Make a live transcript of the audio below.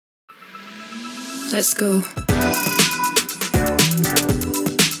Let's go.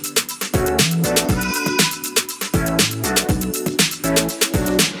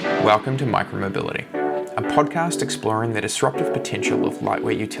 Welcome to Micromobility, a podcast exploring the disruptive potential of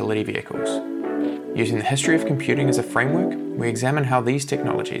lightweight utility vehicles. Using the history of computing as a framework, we examine how these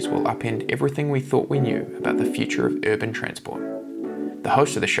technologies will upend everything we thought we knew about the future of urban transport. The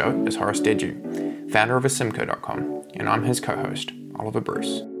host of the show is Horace Dediu, founder of Asimco.com, and I'm his co-host, Oliver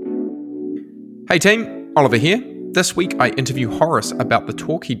Bruce. Hey team, Oliver here. This week I interview Horace about the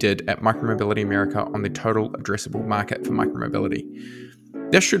talk he did at Micromobility America on the total addressable market for micromobility.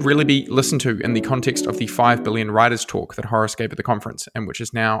 This should really be listened to in the context of the 5 billion riders talk that Horace gave at the conference and which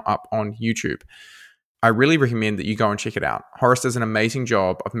is now up on YouTube. I really recommend that you go and check it out. Horace does an amazing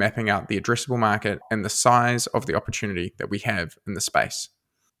job of mapping out the addressable market and the size of the opportunity that we have in the space.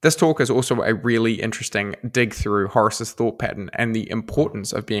 This talk is also a really interesting dig through Horace's thought pattern and the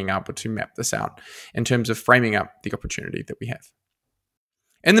importance of being able to map this out in terms of framing up the opportunity that we have.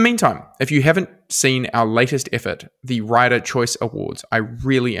 In the meantime, if you haven't seen our latest effort, the Rider Choice Awards, I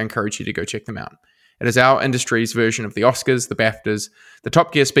really encourage you to go check them out. It is our industry's version of the Oscars, the BAFTAs, the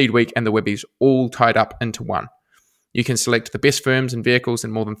Top Gear Speed Week, and the Webbies all tied up into one. You can select the best firms and vehicles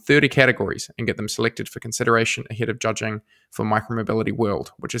in more than 30 categories and get them selected for consideration ahead of judging for Micromobility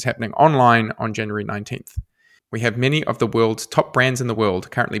World, which is happening online on January 19th. We have many of the world's top brands in the world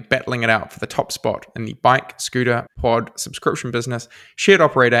currently battling it out for the top spot in the bike, scooter, pod, subscription business, shared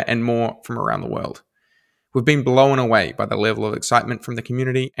operator, and more from around the world. We've been blown away by the level of excitement from the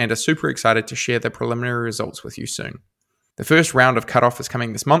community and are super excited to share the preliminary results with you soon. The first round of cutoff is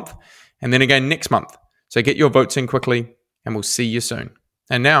coming this month, and then again next month. So get your votes in quickly, and we'll see you soon.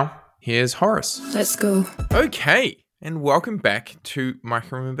 And now, here's Horace. Let's go. Okay, and welcome back to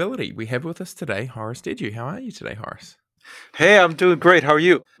Micromobility. We have with us today Horace Dediu. How are you today, Horace? Hey, I'm doing great. How are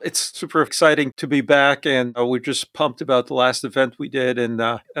you? It's super exciting to be back, and we're just pumped about the last event we did, and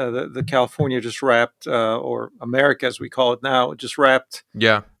the California just wrapped, or America as we call it now, just wrapped.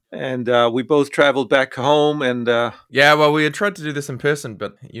 Yeah. And we both traveled back home, and yeah, well, we had tried to do this in person,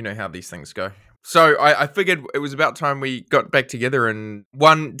 but you know how these things go. So I figured it was about time we got back together and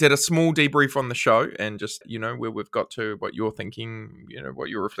did a small debrief on the show and just, where we've got to, what you're thinking, what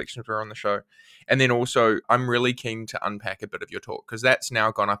your reflections were on the show. And then also, I'm really keen to unpack a bit of your talk because that's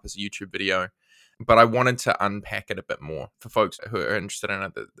now gone up as a YouTube video. But I wanted to unpack it a bit more for folks who are interested in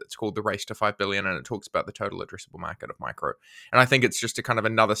it. It's called The Race to 5 Billion, and it talks about the total addressable market of micro. And I think it's just a kind of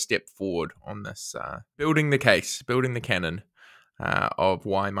another step forward on this, building the case, building the canon of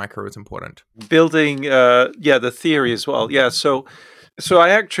why micro is important. Building, the theory as well. Yeah, so I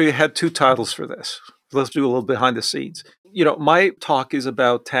actually had two titles for this. Let's do a little behind the scenes. My talk is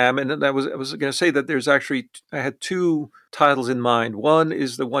about TAM, and I was going to say that I had two titles in mind. One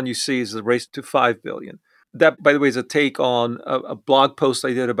is the one you see is The Race to 5 Billion. That, by the way, is a take on a blog post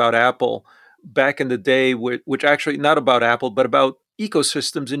I did about Apple back in the day, which actually not about Apple, but about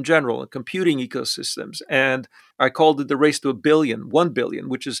ecosystems in general, and computing ecosystems. And I called it The Race to 1 billion,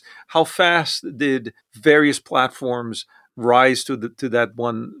 which is how fast did various platforms rise to that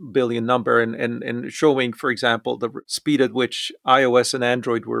 1 billion number, and showing, for example, the speed at which iOS and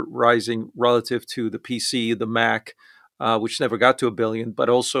Android were rising relative to the PC, the Mac, which never got to 1 billion, but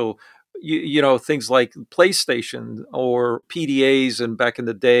also things like PlayStation or PDAs and back in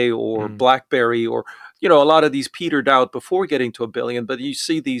the day, or BlackBerry, or a lot of these petered out before getting to 1 billion. But you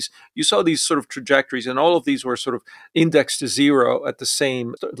saw these sort of trajectories, and all of these were sort of indexed to zero at the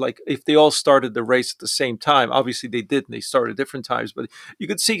same, like if they all started the race at the same time. Obviously they didn't, they started at different times, but you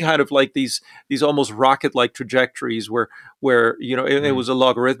could see kind of like these almost rocket-like trajectories where it was a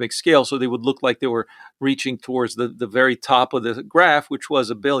logarithmic scale, so they would look like they were reaching towards the very top of the graph, which was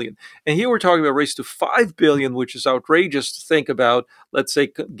 1 billion. And here we're talking about Race to 5 billion, which is outrageous to think about, let's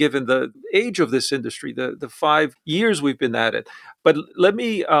say, given the age of this industry, the 5 years we've been at it. But let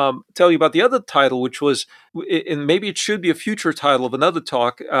me tell you about the other title, which was, and maybe it should be a future title of another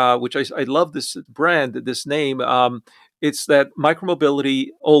talk, which I love this brand, this name. It's that micromobility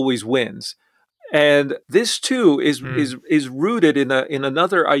always wins. And this too is rooted in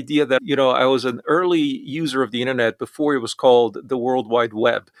another idea that, I was an early user of the internet before it was called the World Wide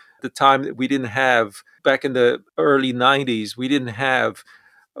Web. At the time that we didn't have, back in the early 90s, we didn't have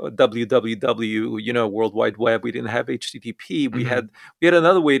www, World Wide Web. We didn't have HTTP. We had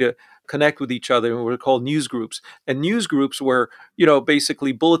another way to connect with each other, and we were called news groups. And news groups were,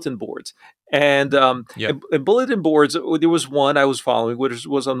 basically bulletin boards. And, Yep. and bulletin boards, there was one I was following, which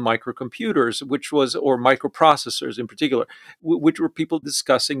was on microcomputers, or microprocessors in particular, which were people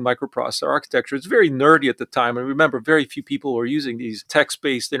discussing microprocessor architecture. It's very nerdy at the time. And remember, very few people were using these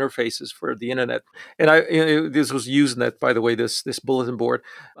text-based interfaces for the internet. And this was Usenet, by the way, this bulletin board.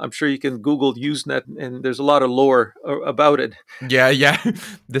 I'm sure you can Google Usenet, and there's a lot of lore about it. Yeah, yeah.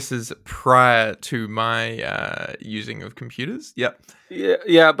 This is prior to my using of computers. Yep.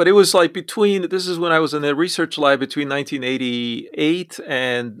 Yeah, but it was like this is when I was in the research lab between 1988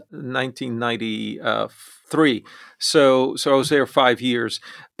 and 1993. So I was there 5 years.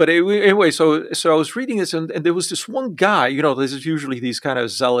 But anyway, so I was reading this, and there was this one guy, there's usually these kind of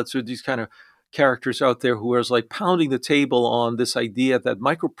zealots or these kind of characters out there who was like pounding the table on this idea that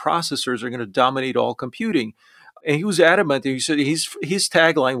microprocessors are going to dominate all computing. And he was adamant. And he said his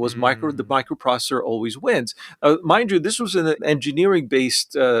tagline was "The microprocessor always wins." Mind you, this was an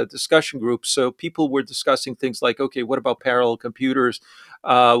engineering-based discussion group, so people were discussing things like, okay, what about parallel computers?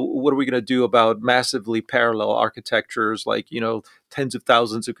 What are we going to do about massively parallel architectures, like tens of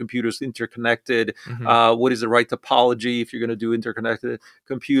thousands of computers interconnected? What is the right topology if you're going to do interconnected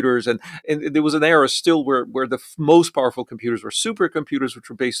computers? And there was an era still where the most powerful computers were supercomputers, which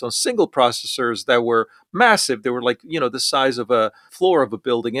were based on single processors that were massive. They were like, the size of a floor of a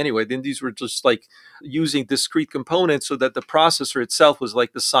building anyway. Then these were just like using discrete components so that the processor itself was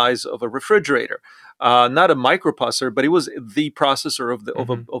like the size of a refrigerator. Not a microprocessor, but it was the processor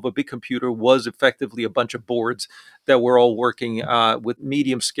of a big computer, was effectively a bunch of boards that were all working with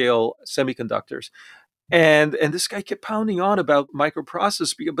medium scale semiconductors. And this guy kept pounding on about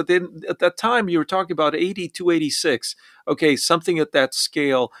microprocessors, but then at that time you were talking about 8286, okay, something at that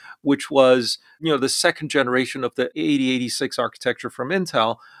scale, which was the second generation of the 8086 architecture from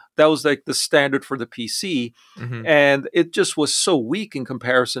Intel. That was like the standard for the PC, and it just was so weak in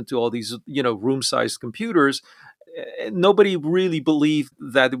comparison to all these room-sized computers. Nobody really believed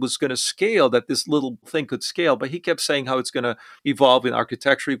that it was going to scale, that this little thing could scale. But he kept saying how it's going to evolve in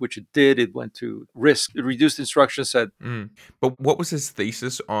architecture, which it did. It went to reduced instruction set. But what was his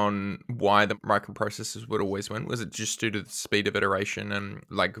thesis on why the microprocessors would always win? Was it just due to the speed of iteration and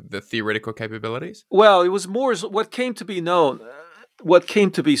like the theoretical capabilities? Well, it was Moore's, what came to be known, what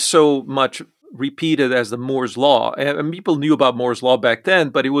came to be so much repeated as the Moore's law. And people knew about Moore's law back then,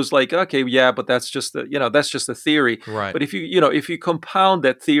 but it was like, okay, yeah, but that's just a theory. Right. But if you compound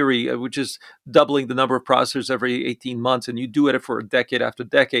that theory, which is doubling the number of processors every 18 months, and you do it for decade after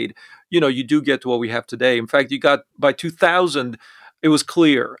decade, you do get to what we have today. In fact, you got by 2000, it was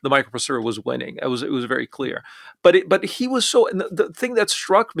clear the microprocessor was winning. It was very clear. But he was so. And the thing that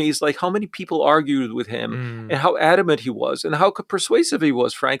struck me is like how many people argued with him and how adamant he was and how persuasive he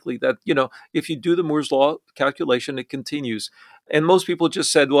was. Frankly, that if you do the Moore's law calculation, it continues. And most people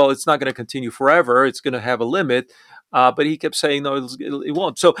just said, well, it's not going to continue forever. It's going to have a limit. But he kept saying, no, it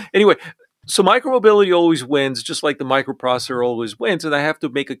won't. So anyway. So micromobility always wins, just like the microprocessor always wins. And I have to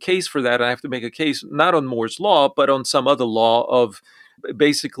make a case for that. I have to make a case not on Moore's law, but on some other law of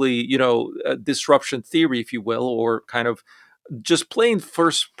basically, disruption theory, if you will, or kind of just plain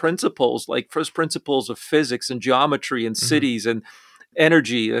first principles, like first principles of physics and geometry and cities and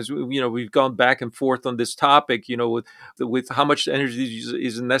energy. As we've gone back and forth on this topic, with how much energy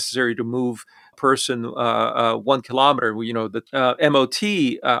is necessary to move person 1 kilometer, the MOT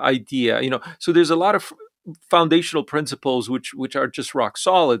idea, so there's a lot of foundational principles which are just rock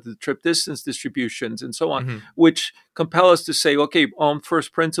solid, the trip distance distributions and so on, which compel us to say, okay, on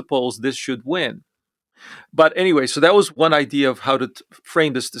first principles, this should win. But anyway, so that was one idea of how to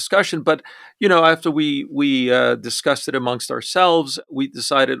frame this discussion. But after we discussed it amongst ourselves, we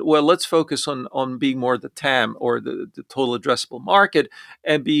decided, well, let's focus on being more the TAM, or the total addressable market,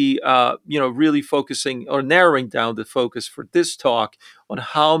 and be really focusing or narrowing down the focus for this talk on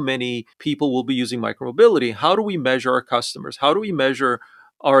how many people will be using micromobility. How do we measure our customers? How do we measure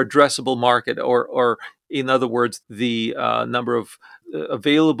our addressable market, or in other words, the number of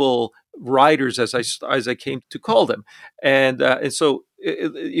available riders, as I came to call them, and so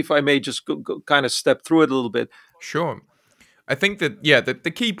if I may just go kind of step through it a little bit. Sure. I think that,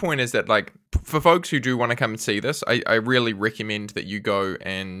 the key point is that, like, for folks who do want to come and see this, I really recommend that you go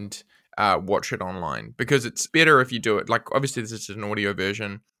and watch it online, because it's better if you do it. Like, obviously, this is just an audio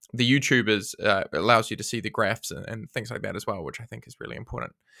version. The YouTube allows you to see the graphs and things like that as well, which I think is really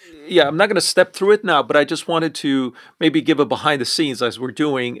important. Yeah, I'm not going to step through it now, but I just wanted to maybe give a behind the scenes as we're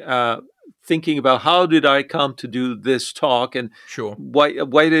doing, thinking about how did I come to do this talk, and Sure.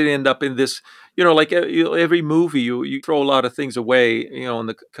 why did it end up in this? Like every movie, you throw a lot of things away, on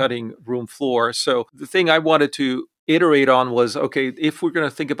the cutting room floor. So the thing I wanted to iterate on was, okay, if we're going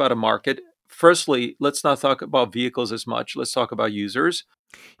to think about a market, firstly, let's not talk about vehicles as much. Let's talk about users.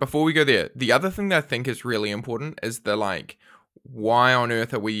 Before we go there, the other thing that I think is really important is the like, why on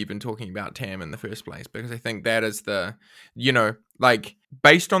earth are we even talking about TAM in the first place? Because I think that is the, like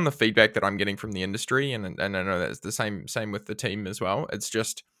based on the feedback that I'm getting from the industry, and I know that's the same with the team as well. It's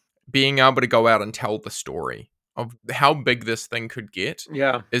just being able to go out and tell the story of how big this thing could get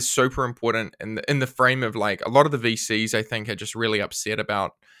Yeah. is super important in the frame of like a lot of the VCs I think are just really upset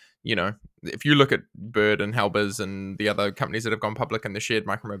about, if you look at Bird and Helbers and the other companies that have gone public in the shared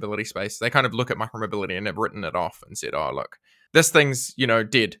micromobility space, they kind of look at micromobility and have written it off and said, oh, look, this thing's,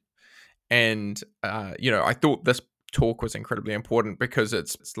 dead. And, I thought this talk was incredibly important because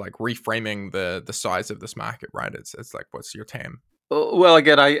it's like reframing the size of this market, right? It's like, what's your TAM? Well,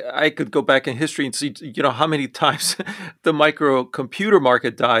 again, I could go back in history and see, how many times the microcomputer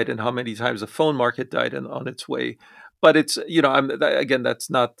market died and how many times the phone market died on its way. But it's, again, that's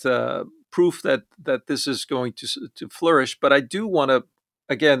not proof that this is going to flourish. But I do want to,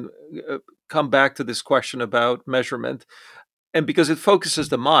 again, come back to this question about measurement. And because it focuses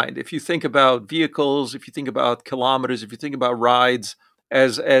the mind. If you think about vehicles, if you think about kilometers, if you think about rides,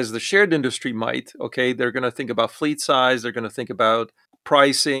 as the shared industry might, okay, they're going to think about fleet size, they're going to think about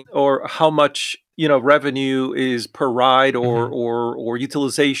pricing or how much revenue is per ride or Mm-hmm. or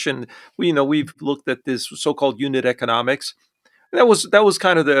utilization. We've looked at this so-called unit economics. That was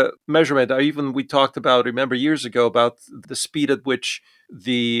kind of the measurement. We talked about, remember years ago, about the speed at which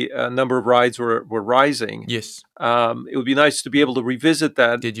the number of rides were rising. Yes. It would be nice to be able to revisit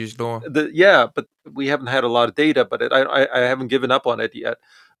that. Did use law. Yeah, but we haven't had a lot of data, but I haven't given up on it yet.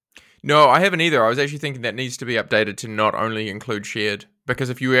 No, I haven't either. I was actually thinking that needs to be updated to not only include shared, because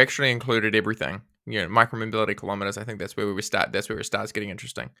if you actually included everything, micromobility kilometers, I think that's where we would start. That's where it starts getting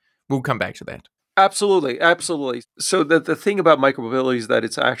interesting. We'll come back to that. Absolutely, absolutely. So the thing about micromobility is that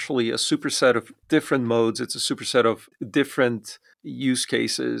it's actually a superset of different modes. It's a superset of different use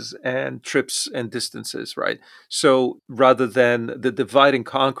cases and trips and distances, right? So rather than the divide and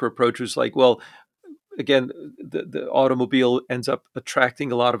conquer approach, was like, well, again, the automobile ends up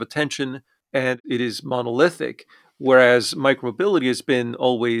attracting a lot of attention and it is monolithic, whereas micromobility has been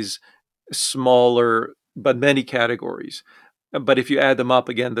always smaller, but many categories. But if you add them up,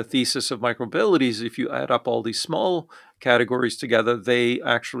 again, the thesis of micromobility is if you add up all these small categories together, they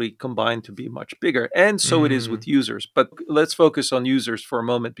actually combine to be much bigger. And so it is with Mm. users. But let's focus on users for a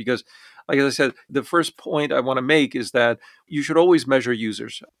moment because, like I said, the first point I want to make is that you should always measure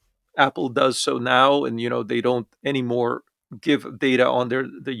users. Apple does so now, and they don't anymore give data on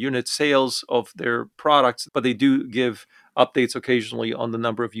the unit sales of their products, but they do give updates occasionally on the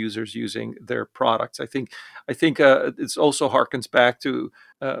number of users using their products. I think it's also harkens back to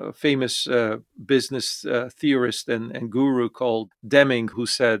a famous business theorist and guru called Deming, who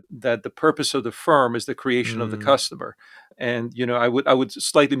said that the purpose of the firm is the creation of the Mm. customer. And I would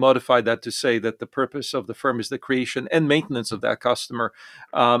slightly modify that to say that the purpose of the firm is the creation and maintenance of that customer,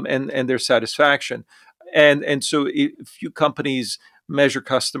 and their satisfaction. And so if you companies measure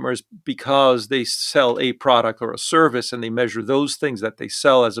customers because they sell a product or a service and they measure those things that they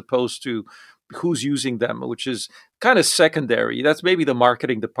sell as opposed to who's using them, which is kind of secondary. That's maybe the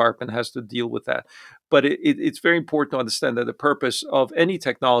marketing department has to deal with that. But it's very important to understand that the purpose of any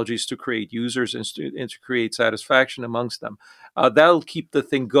technology is to create users and to create satisfaction amongst them. That'll keep the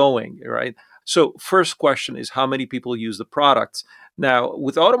thing going, right? So first question is how many people use the products. Now,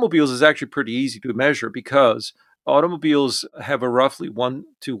 with automobiles, it's actually pretty easy to measure because automobiles have a roughly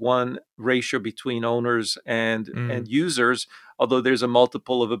 1-to-1 ratio between owners and Mm. users, although there's a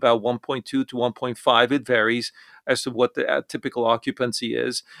multiple of about 1.2 to 1.5. It varies as to what the typical occupancy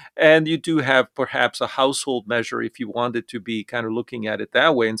is. And you do have perhaps a household measure if you wanted to be kind of looking at it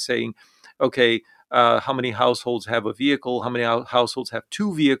that way and saying, okay, how many households have a vehicle, how many households have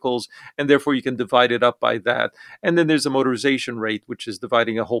two vehicles, and therefore you can divide it up by that. And then there's a motorization rate, which is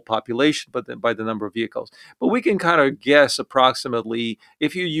dividing a whole population, but then by the number of vehicles. But we can kind of guess approximately,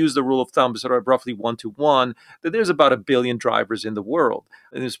 if you use the rule of thumb, sort of roughly 1-to-1, that there's about 1 billion drivers in the world.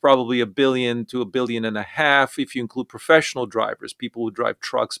 And there's probably 1 billion to 1.5 billion if you include professional drivers, people who drive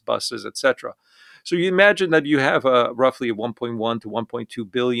trucks, buses, etc. So you imagine that you have roughly a 1.1 to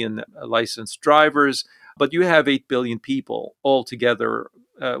 1.2 billion licensed drivers, but you have 8 billion people altogether.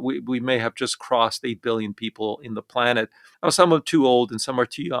 We may have just crossed 8 billion people in the planet. Now, some are too old and some are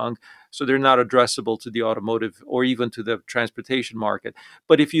too young, so they're not addressable to the automotive or even to the transportation market.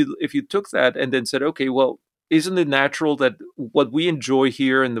 But if you took that and then said, okay, well, isn't it natural that what we enjoy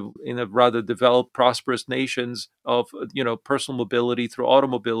here in the rather developed, prosperous nations of personal mobility through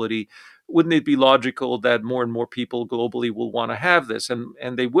automobility, wouldn't it be logical that more and more people globally will want to have this,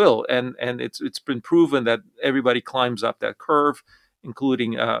 and they will, and it's been proven that everybody climbs up that curve,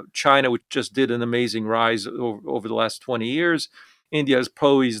 including China, which just did an amazing rise over the last 20 years. India is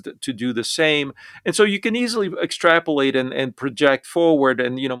poised to do the same. And so you can easily extrapolate and project forward,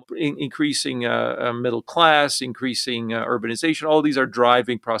 and, increasing middle class, increasing urbanization. All these are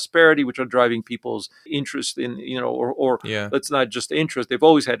driving prosperity, which are driving people's interest in, or Yeah. let's not just interest. They've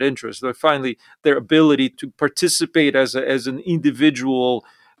always had interest. They're finally their ability to participate as an individual,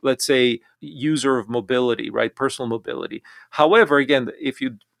 let's say, user of mobility, right? Personal mobility. However, again, if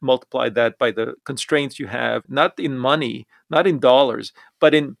you multiply that by the constraints you have, not in money, not in dollars,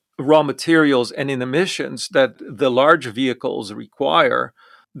 but in raw materials and in emissions that the large vehicles require,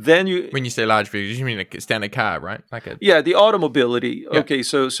 then you When you say large vehicles, you mean like a standard car, right? the automobility. Yeah. Okay,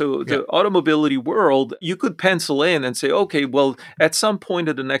 so Yeah. the automobility world, you could pencil in and say, okay, well, at some point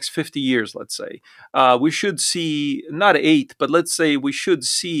in the next 50 years, let's say, we should see not 8, but let's say we should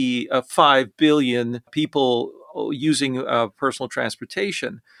see 5 billion people using personal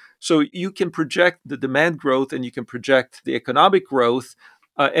transportation. So you can project the demand growth, and you can project the economic growth,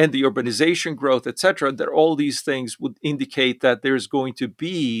 and the urbanization growth, et cetera, that all these things would indicate that there's going to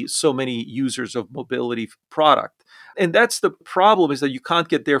be so many users of mobility product. And that's the problem, is that you can't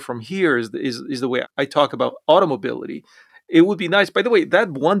get there from here, is the way I talk about automobility. It would be nice. By the way,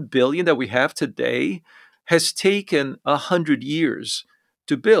 that 1 billion that we have today has taken 100 years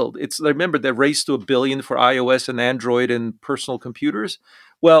to build. Remember the race to 1 billion for iOS and Android and personal computers.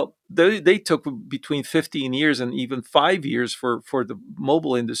 Well, they took between 15 years and even 5 years for the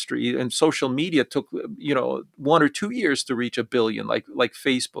mobile industry, and social media took 1 or 2 years to reach 1 billion, like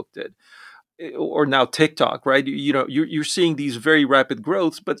Facebook did, or now TikTok, right? You're seeing these very rapid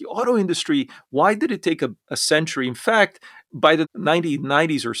growths, but the auto industry, why did it take a century? In fact, by the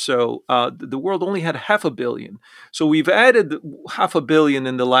 1990s or so, the world only had 500 million. So we've added 500 million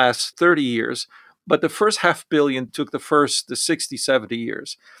in the last 30 years, but the first 500 million took the 60, 70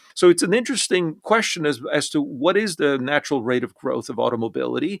 years. So it's an interesting question as to what is the natural rate of growth of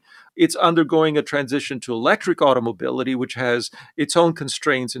automobility. It's undergoing a transition to electric automobility, which has its own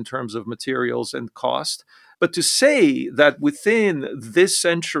constraints in terms of materials and cost. But to say that within this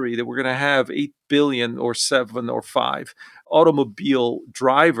century that we're going to have 8 billion or 7 or 5 automobile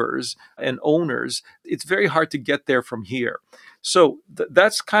drivers and owners, it's very hard to get there from here. So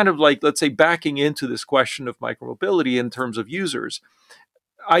that's kind of like, let's say, backing into this question of micromobility in terms of users.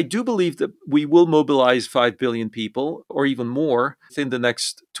 I do believe that we will mobilize 5 billion people or even more within the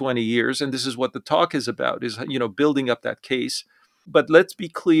next 20 years. And this is what the talk is about, is, building up that case. But let's be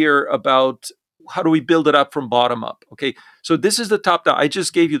clear about how do we build it up from bottom up? Okay. So this is the top down. I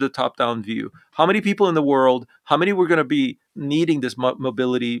just gave you the top down view. How many people in the world, how many we're going to be needing this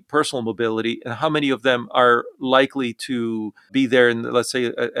mobility, personal mobility, and how many of them are likely to be there in, let's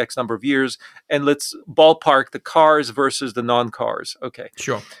say, X number of years. And let's ballpark the cars versus the non-cars. Okay.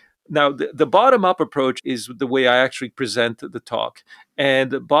 Sure. Now, the bottom-up approach is the way I actually present the talk.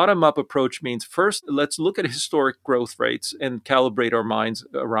 And the bottom-up approach means, first, let's look at historic growth rates and calibrate our minds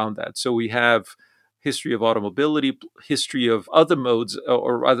around that. So we have history of automobility, history of other modes,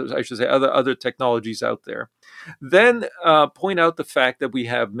 or other, I should say, other technologies out there. Then point out the fact that we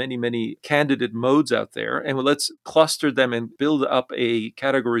have many, many candidate modes out there, and let's cluster them and build up a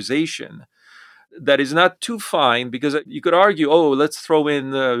categorization that is not too fine, because you could argue, oh, let's throw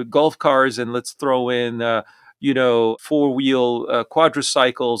in golf cars, and let's throw in, four-wheel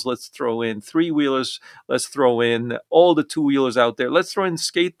quadricycles, let's throw in three-wheelers, let's throw in all the two-wheelers out there, let's throw in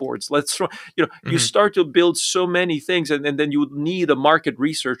skateboards, let's throw, you start to build so many things, and then you need a market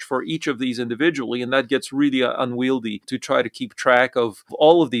research for each of these individually, and that gets really unwieldy to try to keep track of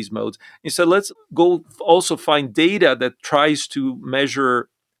all of these modes. Instead, let's go also find data that tries to measure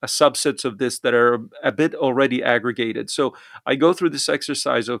subsets of this that are a bit already aggregated. So I go through this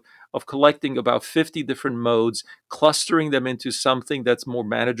exercise of collecting about 50 different modes, clustering them into something that's more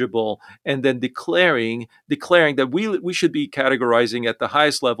manageable, and then declaring that we should be categorizing at the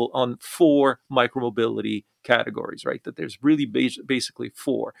highest level on 4 micromobility categories, right? That there's really basically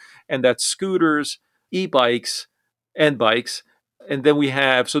 4, and that's scooters, e-bikes, and bikes. And then we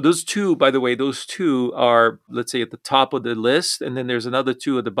have, so those 2, by the way, those 2 are, let's say, at the top of the list. And then there's another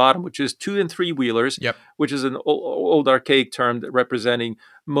 2 at the bottom, which is 2 and 3 wheelers, Yep. which is an old archaic term representing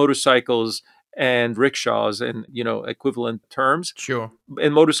motorcycles and rickshaws and, equivalent terms. Sure.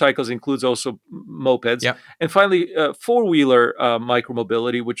 And motorcycles includes also mopeds. Yep. And finally, 4-wheeler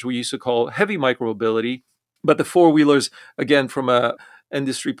micromobility, which we used to call heavy micromobility. But the 4-wheelers, again, from a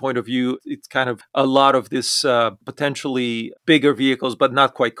industry point of view, it's kind of a lot of this potentially bigger vehicles, but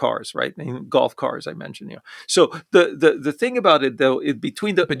not quite cars, right? And golf cars, I mentioned. So the thing about it, though,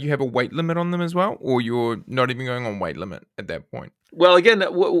 between the But you have a weight limit on them as well, or you're not even going on weight limit at that point? well, again,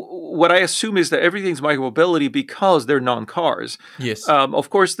 what I assume is that everything's micromobility because they're non-cars. Yes. Of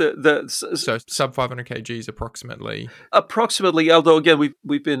course, So sub 500 kgs approximately. approximately, although again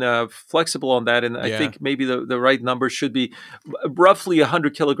we've been flexible on that, and I Yeah. think maybe the right number should be roughly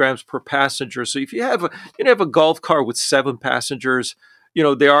 100 kilograms per passenger. So if you have a golf car with 7 passengers,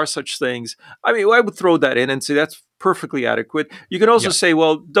 there are such things. I mean, I would throw that in and say that's perfectly adequate. You can also Yep. say,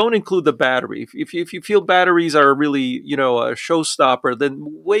 well, don't include the battery. If you feel batteries are really, a showstopper, then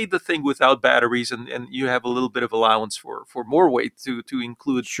weigh the thing without batteries, and you have a little bit of allowance for more weight to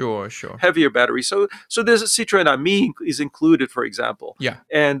include Sure. heavier batteries. So there's a Citroen Ami is included, for example. Yeah.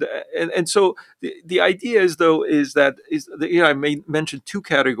 And so the idea is that I mentioned 2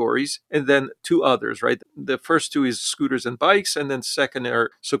 categories and then 2 others, right? The first 2 is scooters and bikes, and then second are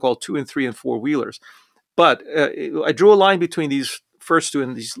so-called 2 and 3 and 4 wheelers. But I drew a line between these first 2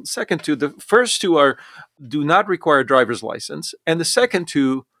 and these second 2. The first 2 do not require a driver's license, and the second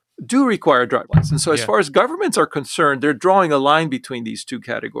 2 do require a driver's license. So as Yeah. far as governments are concerned, they're drawing a line between these 2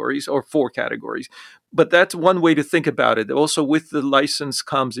 categories or 4 categories. But that's one way to think about it. Also, with the license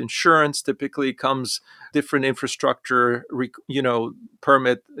comes insurance. Typically, comes different infrastructure,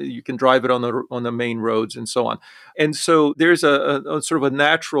 permit. You can drive it on the main roads and so on. And so there's a sort of a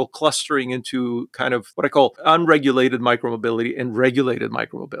natural clustering into kind of what I call unregulated micromobility and regulated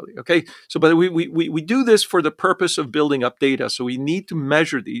micromobility. Okay, so but we do this for the purpose of building up data. So we need to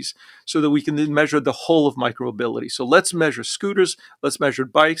measure these so that we can then measure the whole of micromobility. So let's measure scooters, let's measure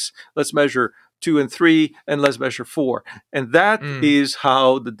bikes, let's measure 2 and 3, and let's measure 4. And that is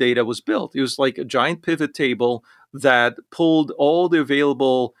how the data was built. It was like a giant pivot table that pulled all the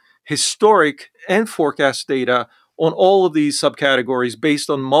available historic and forecast data on all of these subcategories based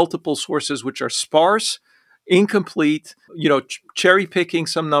on multiple sources, which are sparse, incomplete, cherry picking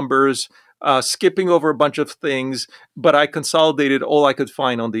some numbers, skipping over a bunch of things, but I consolidated all I could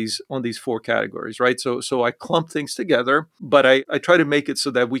find on these 4 categories, right? So I clumped things together, but I try to make it so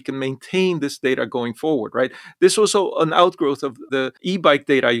that we can maintain this data going forward, right? This was also an outgrowth of the e-bike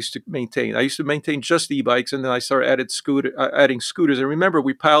data I used to maintain. I used to maintain just e-bikes, and then I started adding scooters. And remember,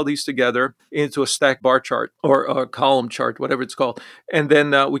 we piled these together into a stack bar chart or a column chart, whatever it's called. And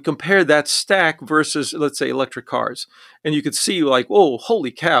then we compared that stack versus, let's say, electric cars. And you could see like, oh,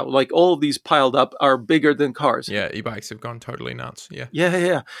 holy cow, like all of these piled up are bigger than cars. Yeah, e-bikes have gone totally nuts. Yeah.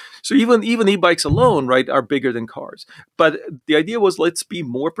 Yeah. So even e-bikes alone, right, are bigger than cars. But the idea was, let's be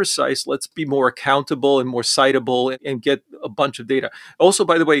more precise, let's be more accountable and more citable, and get a bunch of data. Also,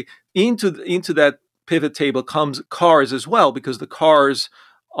 by the way, into that pivot table comes cars as well, because the cars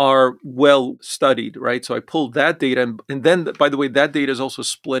are well studied, right? So I pulled that data, and then, by the way, that data is also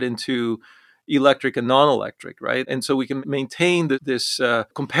split into electric and non-electric, right? And so we can maintain this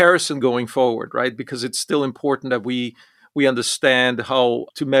comparison going forward, right? Because it's still important that we understand how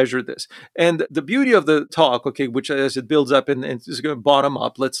to measure this. And the beauty of the talk, okay, which as it builds up and is going to bottom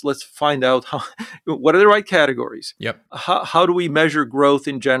up, let's find out what are the right categories. Yep. How do we measure growth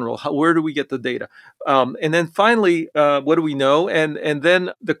in general? Where do we get the data? And then finally, what do we know? And then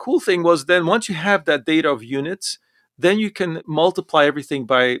the cool thing was, then once you have that data of units, then you can multiply everything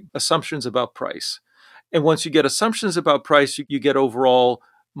by assumptions about price. And once you get assumptions about price, you get overall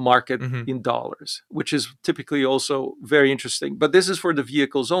market in dollars, which is typically also very interesting. But this is for the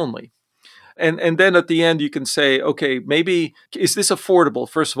vehicles only. And then at the end, you can say, okay, maybe, is this affordable?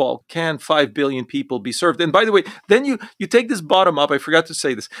 First of all, can 5 billion people be served? And by the way, then you take this bottom up. I forgot to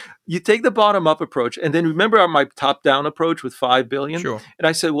say this. You take the bottom up approach, and then remember my top down approach with 5 billion? Sure. And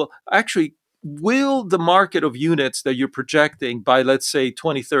I said, well, actually, will the market of units that you're projecting by, let's say,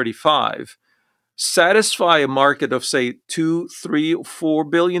 2035 satisfy a market of, say, 2, 3, 4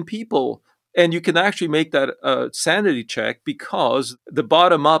 billion people? And you can actually make that a sanity check, because the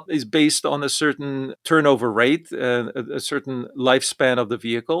bottom up is based on a certain turnover rate, a certain lifespan of the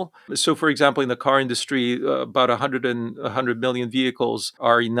vehicle. So, for example, in the car industry, about 100 million vehicles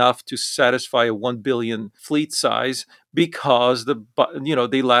are enough to satisfy a 1 billion fleet size, because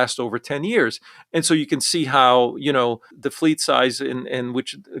they last over 10 years. And so you can see how, the fleet size, and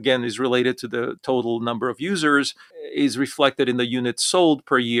which again is related to the total number of users, is reflected in the units sold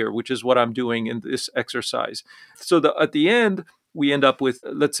per year, which is what I'm doing in this exercise. So at the end, we end up with,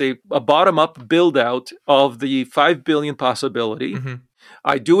 let's say, a bottom-up build-out of the 5 billion possibility.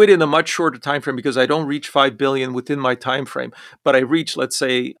 I do it in a much shorter time frame because I don't reach 5 billion within my time frame, but I reach, let's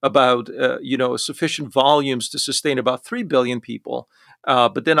say, about sufficient volumes to sustain about 3 billion people.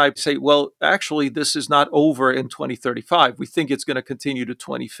 But then I say, well, actually, this is not over in 2035. We think it's going to continue to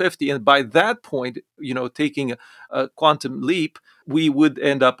 2050, and by that point, taking a quantum leap, we would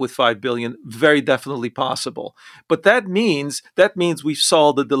end up with 5 billion. Very definitely possible. But that means we've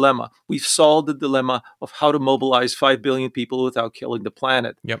solved the dilemma. We've solved the dilemma of how to mobilize 5 billion people without killing the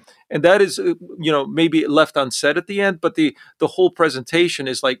planet. Yep. And that is, maybe left unsaid at the end, but the whole presentation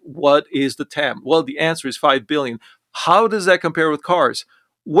is like, what is the TAM? Well, the answer is 5 billion. How does that compare with cars?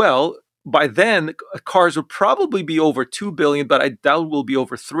 Well, by then, cars will probably be over 2 billion, but I doubt will be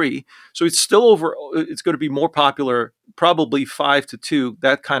over 3. So it's still it's going to be more popular, probably 5 to 2,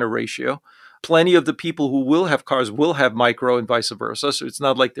 that kind of ratio. Plenty of the people who will have cars will have micro and vice versa. So it's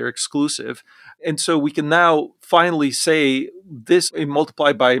not like they're exclusive. And so we can now finally say this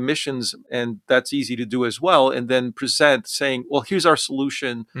multiplied by emissions, and that's easy to do as well, and then present saying, well, here's our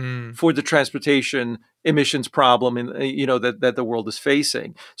solution for the transportation emissions problem that the world is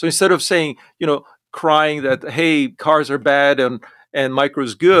facing. So instead of saying, crying that, hey, cars are bad and micro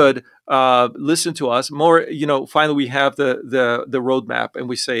is good, listen to us more. Finally we have the roadmap, and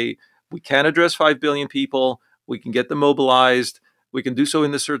we say we can address 5 billion people. We can get them mobilized. We can do so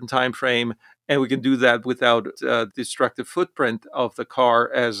in a certain time frame, and we can do that without destructive footprint of the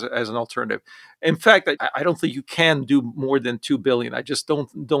car as an alternative. In fact, I don't think you can do more than 2 billion. I just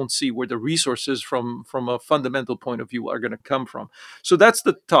don't see where the resources from a fundamental point of view are going to come from. So that's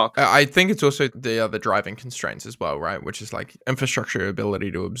the talk. I think it's also the other driving constraints as well, right? Which is like infrastructure,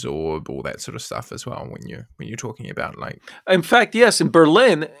 ability to absorb all that sort of stuff as well. When you're talking about like, in fact, yes, in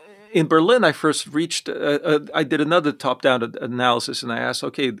Berlin, I first reached, I did another top-down analysis, and I asked,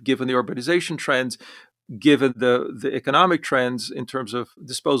 okay, given the urbanization trends, given the economic trends in terms of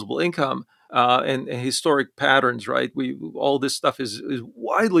disposable income and historic patterns, right? All this stuff is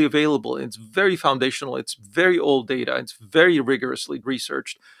widely available. It's very foundational. It's very old data. It's very rigorously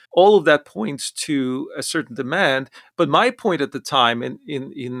researched. All of that points to a certain demand. But my point at the time,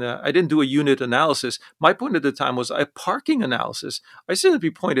 I didn't do a unit analysis. My point at the time was a parking analysis. I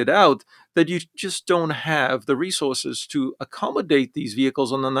simply pointed out that you just don't have the resources to accommodate these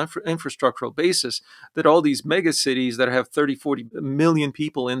vehicles on an infrastructural basis, that all these mega cities that have 30, 40 million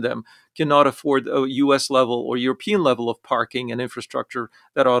people in them cannot afford a US level or European level of parking and infrastructure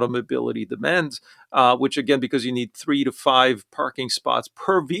that automobility demands, which again, because you need 3 to 5 parking spots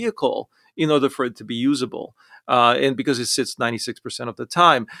per vehicle in order for it to be usable. And because it sits 96% of the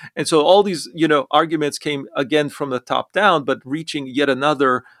time. And so all these, arguments came again from the top down, but reaching yet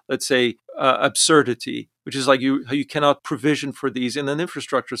another, let's say, absurdity, which is like you cannot provision for these in an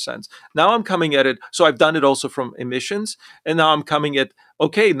infrastructure sense. Now I'm coming at it. So I've done it also from emissions. And now I'm coming at,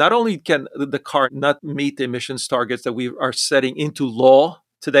 okay, not only can the car not meet the emissions targets that we are setting into law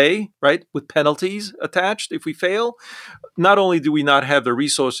today, right, with penalties attached if we fail, not only do we not have the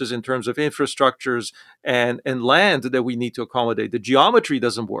resources in terms of infrastructures and land that we need to accommodate, the geometry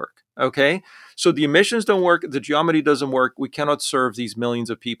doesn't work. Okay. So the emissions don't work. The geometry doesn't work. We cannot serve these millions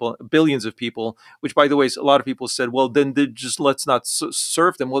of people, billions of people, which, by the way, a lot of people said, well, then just let's not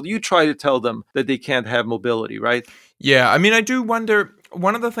serve them. Well, you try to tell them that they can't have mobility, right? Yeah. I mean, I do wonder,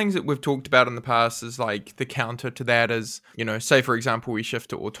 one of the things that we've talked about in the past is like the counter to that is, say, for example, we shift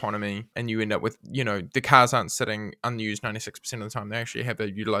to autonomy and you end up with, the cars aren't sitting unused 96% of the time. They actually have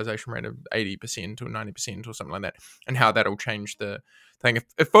a utilization rate of 80% or 90% or something like that, and how that'll change the thing.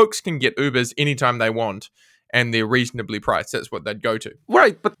 If folks can get Ubers anytime they want and they're reasonably priced, that's what they'd go to.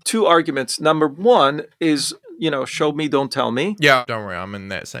 Right. But 2 arguments. Number one is, show me, don't tell me. Yeah. Don't worry. I'm in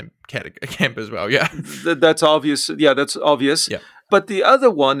that same camp as well. Yeah. That's obvious. Yeah, that's obvious. Yeah. But the other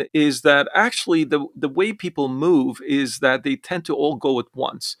one is that actually the way people move is that they tend to all go at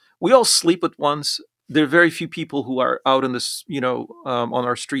once. We all sleep at once. There are very few people who are out in this, on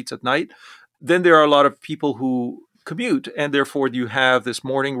our streets at night. Then there are a lot of people who commute, and therefore you have this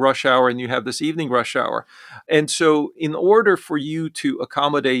morning rush hour and you have this evening rush hour. And so in order for you to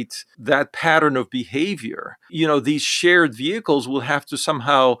accommodate that pattern of behavior, these shared vehicles will have to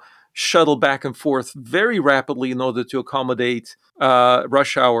somehow shuttle back and forth very rapidly in order to accommodate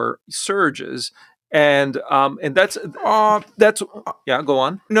rush hour surges. And that's yeah, go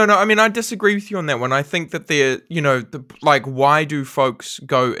on. No, I mean, I disagree with you on that one. I think that why do folks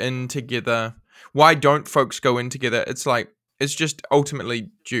go in together? Why don't folks go in together? It's like, it's just ultimately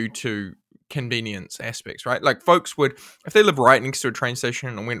due to convenience aspects, right? Like folks would, if they live right next to a train station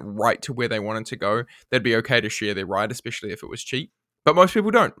and went right to where they wanted to go, they'd be okay to share their ride, especially if it was cheap. But most people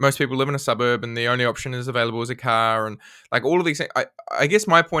don't. Most people live in a suburb, and the only option is available is a car, and like all of these things. I guess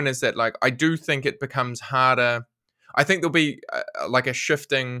my point is that like I do think it becomes harder. I think there'll be like a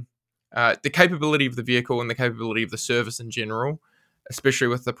shifting the capability of the vehicle and the capability of the service in general, especially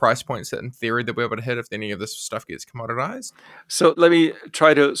with the price points that in theory they'll be able to hit if any of this stuff gets commoditized. So let me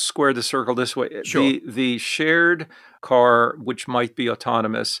try to square the circle this way. Sure. The shared car, which might be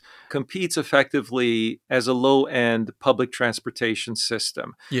autonomous, competes effectively as a low-end public transportation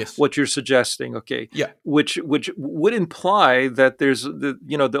system. Yes. What you're suggesting, okay? Yeah. Which would imply that there's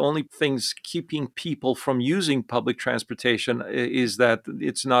the only things keeping people from using public transportation is that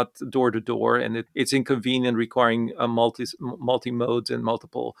it's not door to door and it's inconvenient, requiring multi modes and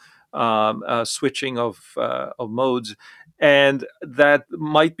multiple switching of modes, and that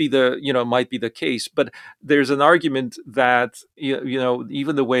might be the case. But there's an argument that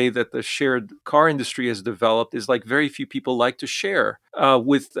even the way that the shared car industry has developed is like very few people like to share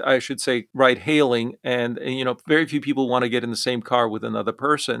with, I should say, ride hailing, and very few people want to get in the same car with another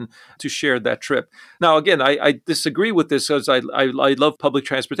person to share that trip. Now, again, I disagree with this because I love public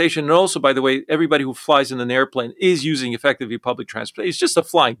transportation, and also, by the way, everybody who flies in an airplane is using effectively public transportation. It's just a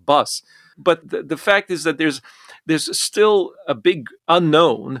flying bus. But the fact is that there's still a big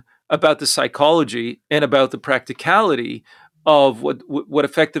unknown about the psychology and about the practicality of what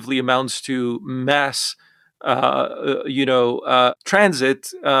effectively amounts to mass transit,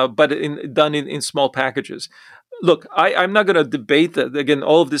 but done in small packages. Look, I'm not going to debate that. Again,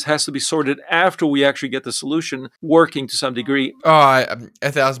 all of this has to be sorted after we actually get the solution working to some degree. Oh,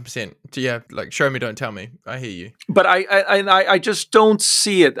 1,000%. Yeah, like show me, don't tell me. I hear you. But I just don't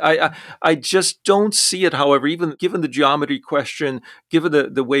see it. I just don't see it. However, even given the geometry question, given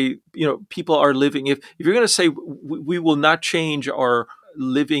the way people are living, if you're going to say we will not change our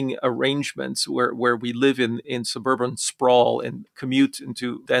living arrangements where we live in suburban sprawl and commute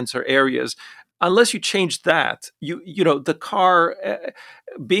into denser areas, unless you change that, the car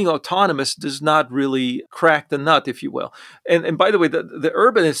being autonomous does not really crack the nut, if you will. And by the way, the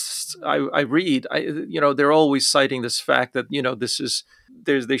urbanists I read, they're always citing this fact that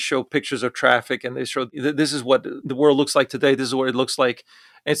they show pictures of traffic and they show this is what the world looks like today. This is what it looks like.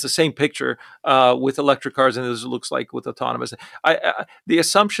 And it's the same picture with electric cars, and this is what it looks like with autonomous. The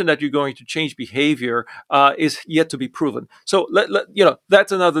assumption that you're going to change behavior is yet to be proven. So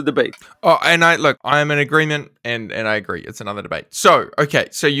that's another debate. Oh, and I'm in agreement, and I agree. It's another debate. So, okay,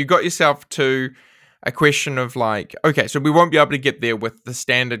 so you got yourself to a question of like, okay, so we won't be able to get there with the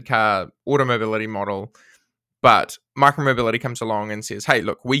standard car automobility model, but micromobility comes along and says, hey,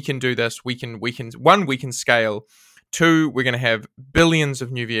 look, we can do this. We can scale. 2, we're going to have billions of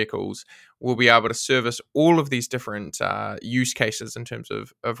new vehicles. We'll be able to service all of these different use cases in terms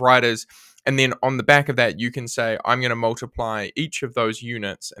of riders. And then on the back of that, you can say, I'm going to multiply each of those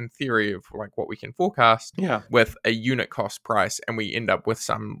units in theory of like what we can forecast with a unit cost price. And we end up with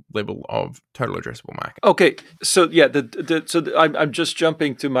some level of total addressable market. Okay. So yeah, I'm just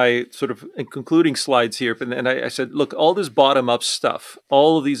jumping to my sort of concluding slides here. And I said, look, all this bottom up stuff,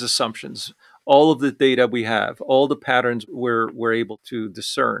 all of these assumptions, all of the data we have, all the patterns we're able to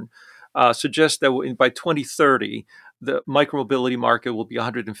discern, suggest that by 2030, the micromobility market will be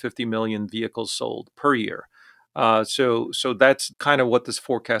 150 million vehicles sold per year. So that's kind of what this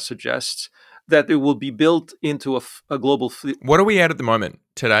forecast suggests, that it will be built into a global fleet. What are we at the moment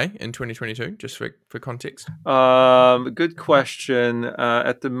today in 2022, just for context? Good question.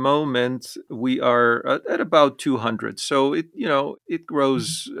 At the moment, we are at about 200. So it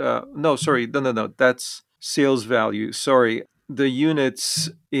grows. No, that's sales value. Sorry. The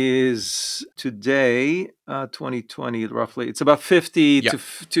units is today, 2020 roughly. It's about 50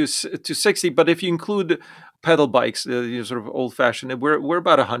 to 60. But if you include pedal bikes, sort of old fashioned, we're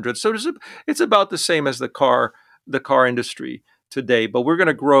about 100. So it's about the same as the car industry today. But we're going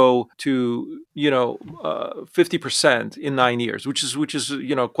to grow to 50% in 9 years, which is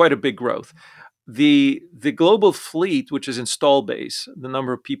quite a big growth. The global fleet, which is install base, the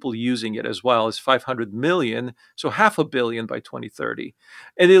number of people using it as well, is 500 million, so 500 million by 2030.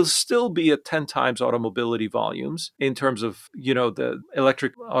 And it'll still be at 10 times automobility volumes in terms of, the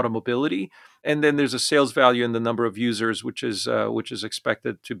electric automobility. And then there's a sales value in the number of users, which is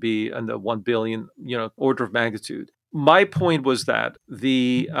expected to be in the 1 billion, order of magnitude. My point was that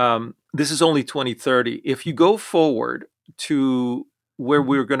this is only 2030. If you go forward to where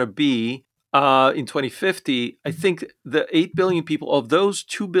we're going to be in 2050, I think the 8 billion people, of those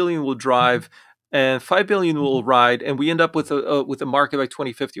 2 billion will drive and 5 billion will ride, and we end up with a market by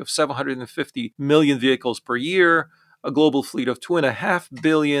 2050 of 750 million vehicles per year. a global fleet of 2.5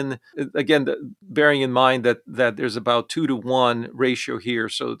 billion. Again, bearing in mind that there's about 2-to-1 ratio here,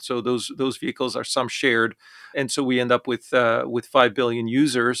 so those vehicles are some shared, and so we end up with 5 billion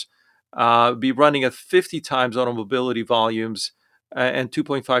users. Be running at 50 times automobility volumes and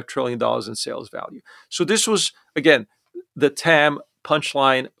 $2.5 trillion in sales value. So this was, again, the TAM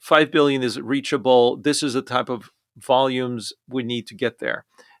punchline. 5 billion is reachable. This is the type of volumes we need to get there.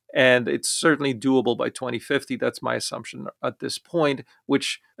 And it's certainly doable by 2050. That's my assumption at this point,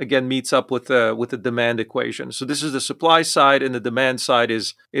 which again meets up with the demand equation. So this is the supply side, and the demand side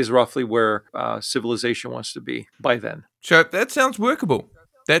is roughly where civilization wants to be by then. So that sounds workable.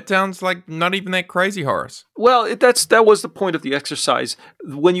 That sounds like not even that crazy, Horace. Well, that was the point of the exercise.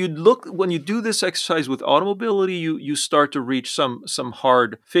 When you do this exercise with automobility, you start to reach some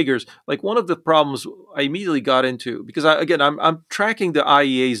hard figures. Like one of the problems I immediately got into, because I'm tracking the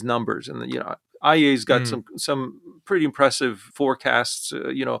IEA's numbers, and IEA's got some pretty impressive forecasts.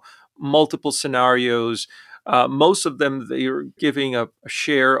 Multiple scenarios. Most of them, they are giving a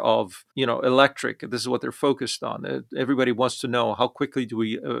share of, electric. This is what they're focused on. Everybody wants to know how quickly do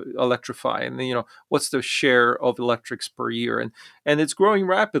we electrify, and what's the share of electrics per year, and it's growing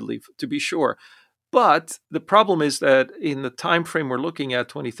rapidly, to be sure. But the problem is that in the time frame we're looking at,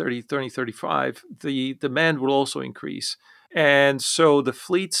 2030, 2035, the demand will also increase, and so the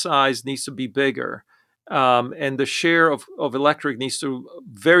fleet size needs to be bigger. And the share of electric needs to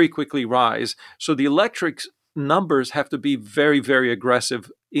very quickly rise. So the electric numbers have to be very, very aggressive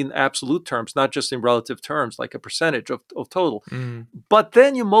in absolute terms, not just in relative terms, like a percentage of total. But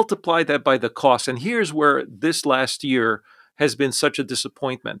then you multiply that by the cost. And here's where this last year has been such a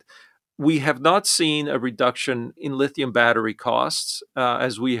disappointment. We have not seen a reduction in lithium battery costs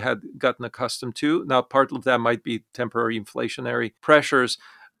as we had gotten accustomed to. Now, part of that might be temporary inflationary pressures,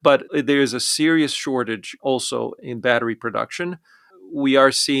 but there is a serious shortage also in battery production. We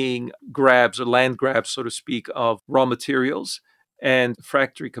are seeing grabs, or land grabs, so to speak, of raw materials and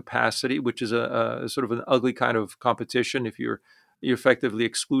factory capacity, which is a sort of an ugly kind of competition if you're effectively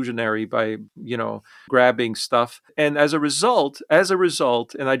exclusionary by, grabbing stuff. And as a result,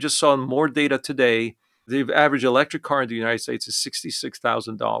 and I just saw more data today, the average electric car in the United States is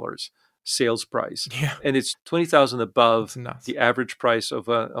 $66,000 sales price. Yeah. And it's 20,000 above the average price of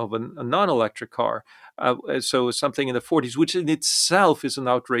a non-electric car. So something in the 40s, which in itself is an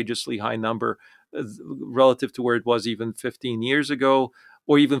outrageously high number relative to where it was even 15 years ago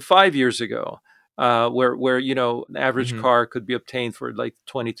or even 5 years ago. Where an average car could be obtained for like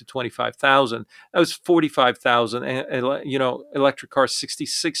 20 to 25,000. That was 45,000, and electric cars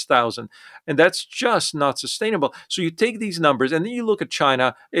 66,000, and that's just not sustainable. So you take these numbers, and then you look at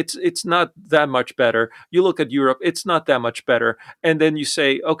China. It's not that much better. You look at Europe. It's not that much better. And then you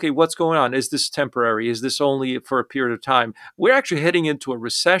say, okay, what's going on? Is this temporary? Is this only for a period of time? We're actually heading into a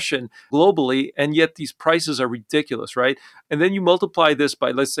recession globally, and yet these prices are ridiculous, right? And then you multiply this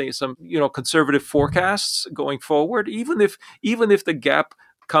by, let's say, some conservative forecasts going forward. Even if the gap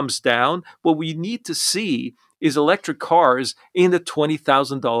comes down, what we need to see is electric cars in the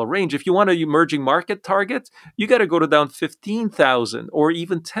 $20,000 range. If you want an emerging market target, you got to go to down 15,000 or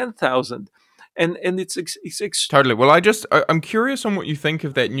even 10,000. And it's totally. Well, I'm curious on what you think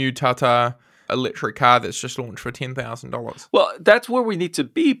of that new Tata electric car that's just launched for $10,000. Well, that's where we need to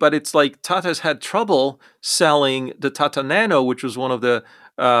be, but it's like Tata's had trouble selling the Tata Nano, which was one of the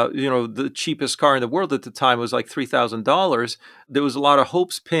the cheapest car in the world at the time. Was like $3,000. There was a lot of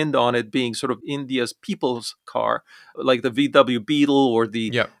hopes pinned on it being sort of India's people's car, like the VW Beetle or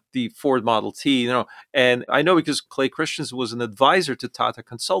the Ford Model T, and I know because Clay Christensen was an advisor to Tata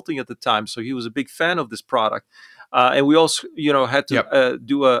Consulting at the time, so he was a big fan of this product. And we also, had to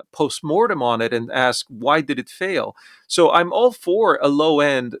do a postmortem on it and ask, why did it fail? So I'm all for a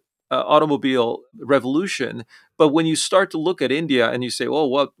low-end automobile revolution, but when you start to look at India and you say,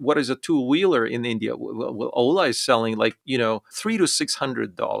 "Oh, what is a two-wheeler in India?" Well, Ola is selling like $300 to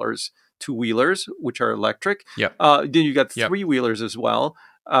 $600 two-wheelers, which are electric. Then you got three-wheelers as well.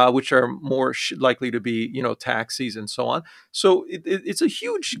 Which are more likely to be, taxis and so on. So it's a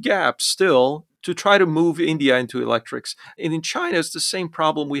huge gap still to try to move India into electrics. And in China, it's the same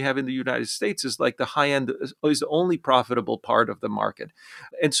problem we have in the United States, is like the high end is the only profitable part of the market.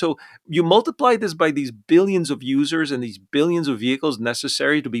 And so you multiply this by these billions of users and these billions of vehicles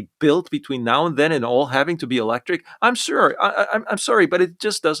necessary to be built between now and then and all having to be electric. I'm sure, I'm sorry, but it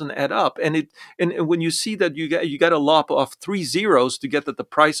just doesn't add up. And when you see that you got to lop off 3 zeros to get at the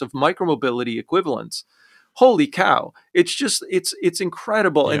price of micromobility equivalents, holy cow, it's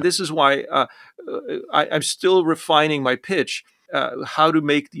incredible. And this is why I'm still refining my pitch. how to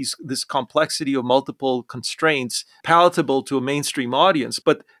make this complexity of multiple constraints palatable to a mainstream audience.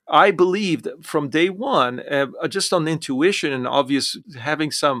 But I believed from day one, just on intuition and obvious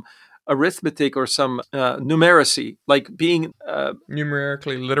having some arithmetic or some numeracy, like being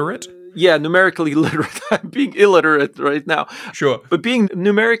Numerically literate? numerically literate. I'm being illiterate right now. Sure. But being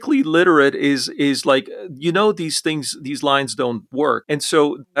numerically literate is like, these things, these lines don't work. And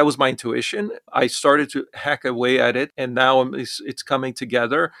so that was my intuition. I started to hack away at it, and now it's coming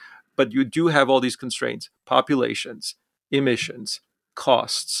together. But you do have all these constraints: populations, emissions,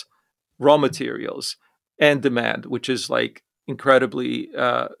 costs, raw materials, and demand, which is like incredibly,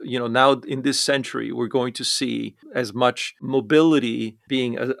 now in this century, we're going to see as much mobility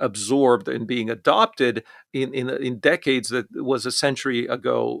being absorbed and being adopted in decades that was a century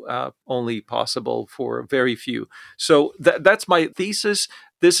ago only possible for very few. So that's my thesis.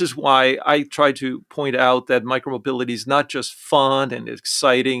 This is why I try to point out that micromobility is not just fun and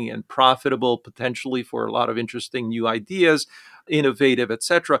exciting and profitable potentially for a lot of interesting new ideas, innovative,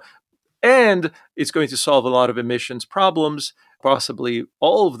 etc., and it's going to solve a lot of emissions problems, possibly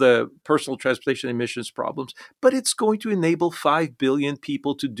all of the personal transportation emissions problems, but it's going to enable 5 billion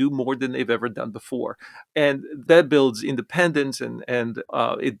people to do more than they've ever done before. And that builds independence and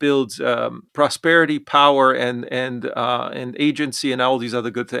it builds prosperity, power, and agency, and all these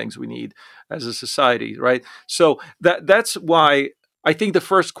other good things we need as a society, right? So that's why I think the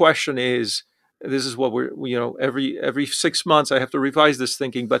first question is, this is what every 6 months I have to revise this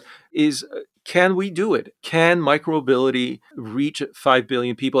thinking, but can we do it? Can micromobility reach 5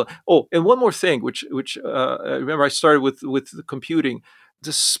 billion people? Oh, and one more thing, which I remember I started with the computing.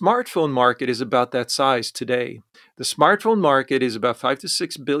 The smartphone market is about that size today. The smartphone market is about 5 to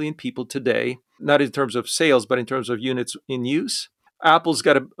 6 billion people today, not in terms of sales, but in terms of units in use. Apple's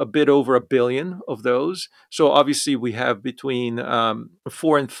got a bit over 1 billion of those. So obviously we have between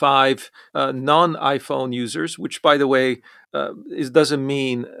 4 and 5 non-iPhone users, which, by the way, doesn't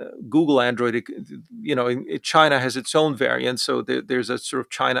mean Google Android. China has its own variant. So there's a sort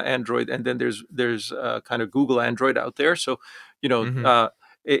of China Android, and then there's kind of Google Android out there. So,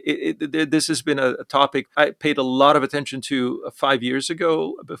 Mm-hmm. this has been a topic I paid a lot of attention to 5 years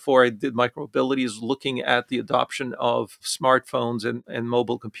ago before I did micromobility, is looking at the adoption of smartphones and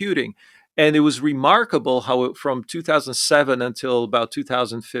mobile computing. And it was remarkable how from 2007 until about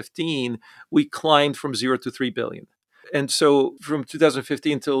 2015, we climbed from 0 to 3 billion. And so from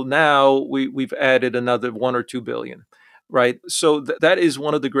 2015 till now, we've added another 1 or 2 billion, right? So that is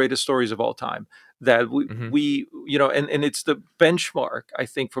one of the greatest stories of all time, that Mm-hmm. and it's the benchmark, I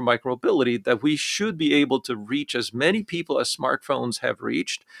think, for micromobility, that we should be able to reach as many people as smartphones have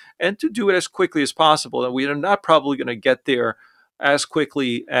reached, and to do it as quickly as possible. And we are not probably going to get there as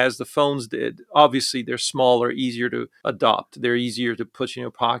quickly as the phones did. Obviously, they're smaller, easier to adopt. They're easier to put in your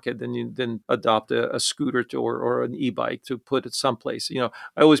pocket than adopt a scooter or an e-bike to put it someplace. I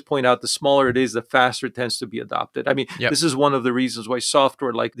always point out, the smaller it is, the faster it tends to be adopted. I mean, Yep. this is one of the reasons why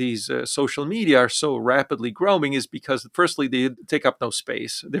software like these social media are so rapidly growing, is because, firstly, they take up no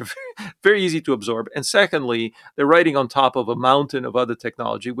space. They're very easy to absorb. And secondly, they're riding on top of a mountain of other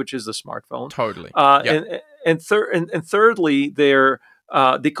technology, which is the smartphone. Totally. And thirdly,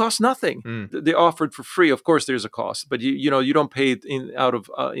 they cost nothing. Mm. They're offered for free. Of course, there's a cost, but you don't pay it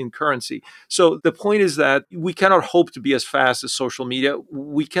in currency. So the point is that we cannot hope to be as fast as social media.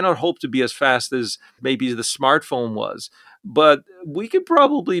 We cannot hope to be as fast as maybe the smartphone was, but we could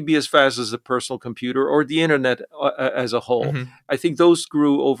probably be as fast as the personal computer or the internet as a whole. Mm-hmm. I think those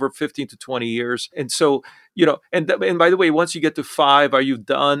grew over 15 to 20 years, and so. And by the way, once you get to 5, are you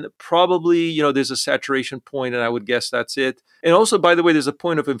done? Probably, there's a saturation point, and I would guess that's it. And also, by the way, there's a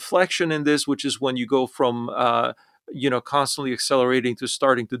point of inflection in this, which is when you go from, constantly accelerating to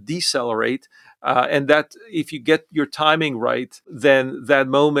starting to decelerate. And that, if you get your timing right, then that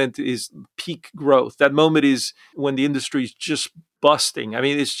moment is peak growth. That moment is when the industry is just busting. I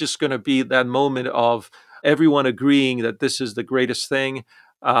mean, it's just going to be that moment of everyone agreeing that this is the greatest thing.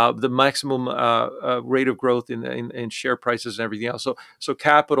 The maximum rate of growth in share prices and everything else. So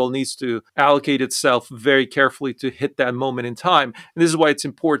capital needs to allocate itself very carefully to hit that moment in time. And this is why it's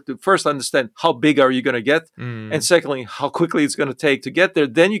important to first understand how big are you going to get, and secondly, how quickly it's going to take to get there.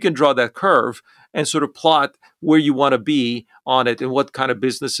 Then you can draw that curve and sort of plot where you want to be on it, and what kind of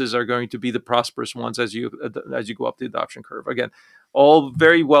businesses are going to be the prosperous ones as you go up the adoption curve. Again, all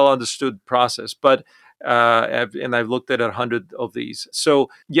very well understood process, but. I've looked at 100 of these. So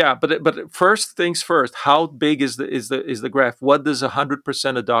yeah, but first things first. How big is the graph? What does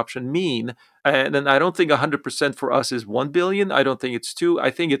 100% adoption mean? And then I don't think 100% for us is 1 billion. I don't think it's 2. I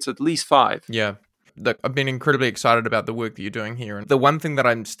think it's at least 5. Yeah. Look, I've been incredibly excited about the work that you're doing here. And the one thing that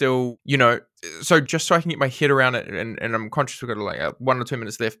I'm still, so just so I can get my head around it, and I'm conscious we've got like 1 or 2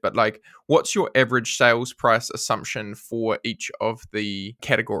 minutes left, but like, what's your average sales price assumption for each of the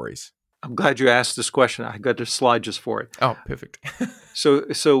categories? I'm glad you asked this question. I got a slide just for it. Oh, perfect.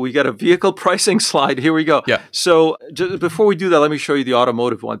 So we got a vehicle pricing slide. Here we go. Yeah. So just before we do that, let me show you the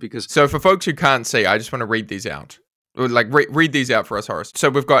automotive one because. So for folks who can't see, I just want to read these out. Like read these out for us, Horace. So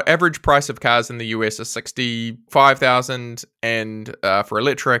we've got average price of cars in the US is $65,000, and for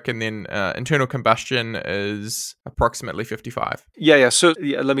electric, and then internal combustion is approximately $55,000. Yeah. So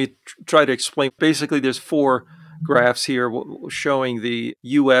let me try to explain. Basically, there's 4 graphs here showing the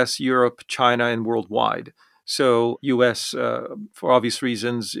US, Europe, China, and worldwide. So US, for obvious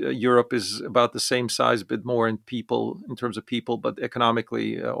reasons, Europe is about the same size, a bit more in terms of people, but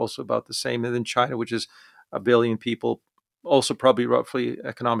economically also about the same. And then China, which is 1 billion people, also probably roughly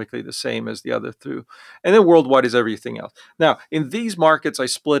economically the same as the other 2. And then worldwide is everything else. Now, in these markets, I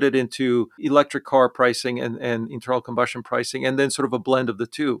split it into electric car pricing and internal combustion pricing, and then sort of a blend of the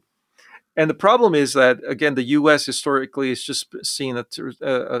two. And the problem is that, again, the U.S. historically has just seen a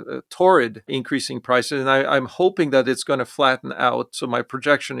torrid increasing prices, and I'm hoping that it's going to flatten out. So my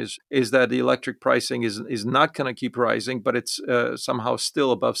projection is that the electric pricing is not going to keep rising, but it's somehow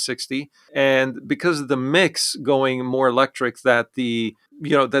still above 60. And because of the mix going more electric, that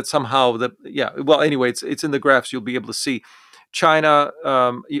it's in the graphs. You'll be able to see. China,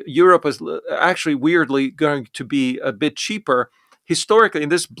 Europe is actually weirdly going to be a bit cheaper. Historically,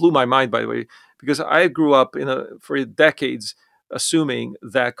 and this blew my mind, by the way, because I grew up for decades assuming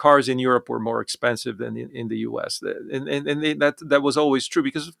that cars in Europe were more expensive than in the U.S. And that was always true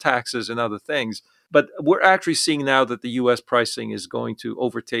because of taxes and other things. But we're actually seeing now that the U.S. pricing is going to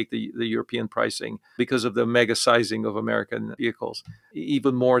overtake the European pricing because of the mega sizing of American vehicles,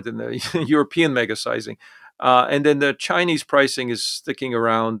 even more than the European mega sizing. And then the Chinese pricing is sticking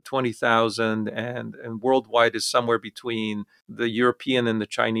around 20,000, and worldwide is somewhere between the European and the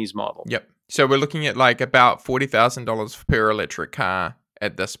Chinese model. Yep. So we're looking at like about $40,000 per electric car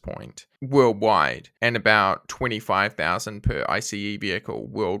at this point worldwide, and about $25,000 per ICE vehicle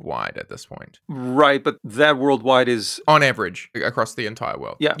worldwide at this point. Right, but that worldwide is on average across the entire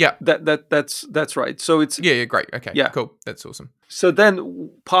world. Yeah. That's right. So it's great. Okay. Yeah. Cool. That's awesome. So then,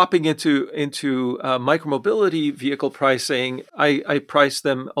 popping into micromobility vehicle pricing, I price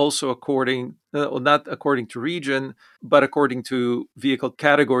them also not according to region, but according to vehicle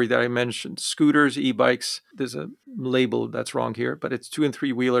category that I mentioned: scooters, e-bikes. There's a label that's wrong here, but it's 2- and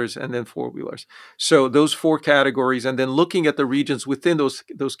 3-wheelers, and then 4-wheelers. So those 4 categories, and then looking at the regions within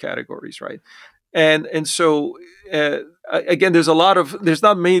those categories, right? And so again, there's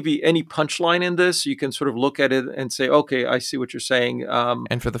not maybe any punchline in this. You can sort of look at it and say, okay, I see what you're saying.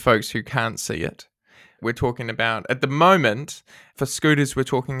 And for the folks who can't see it, we're talking about, at the moment, for scooters, we're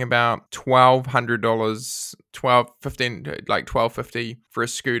talking about $1,200, $1,250 for a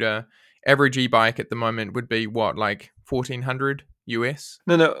scooter. Average e-bike at the moment would be what, like $1,400 US?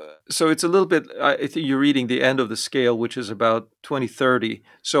 No. So it's a little bit, I think you're reading the end of the scale, which is about 2030.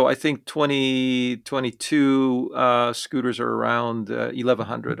 So I think 2022 scooters are around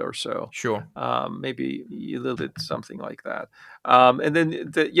 1,100 or so. Sure. Maybe a little bit something like that. And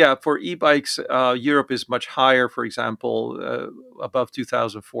then, for e-bikes, Europe is much higher, for example, above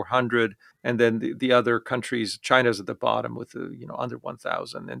 2,400. And then the other countries, China's at the bottom with under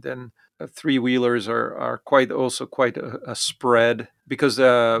 1,000. And then 3-wheelers are quite a spread, because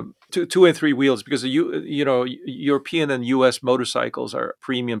 2- and 3-wheels, because European and U.S. motorcycles are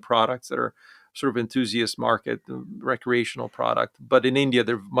premium products that are sort of enthusiast market, recreational product. But in India,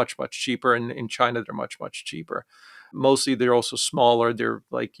 they're much, much cheaper. And in China, they're much, much cheaper. Mostly, they're also smaller. They're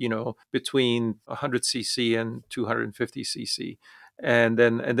like, between 100 cc and 250 cc. And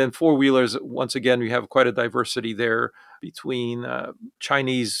then 4-wheelers, once again, we have quite a diversity there between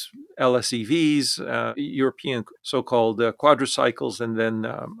Chinese LSEVs, European so-called quadricycles, and then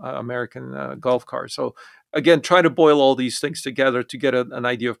American golf cars. So again, try to boil all these things together to get an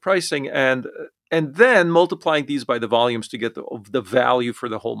idea of pricing, and then multiplying these by the volumes to get the value for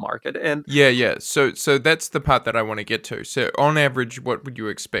the whole market. And So that's the part that I want to get to. So on average, what would you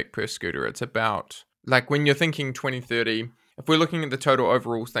expect per scooter? It's about, like, when you're thinking 2030, if we're looking at the total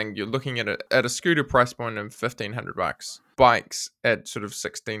overall thing, you're looking at a scooter price point of $1,500, bikes at sort of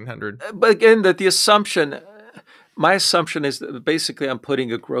 $1,600. But again, my assumption is that basically I'm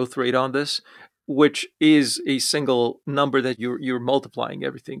putting a growth rate on this, which is a single number that you're multiplying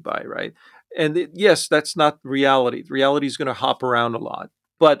everything by, right? And yes, that's not reality. Reality is going to hop around a lot.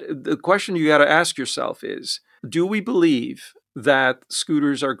 But the question you got to ask yourself is, do we believe that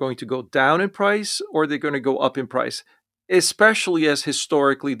scooters are going to go down in price or they're going to go up in price, especially as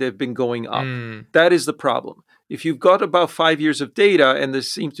historically they've been going up. That is the problem. If you've got about 5 years of data and this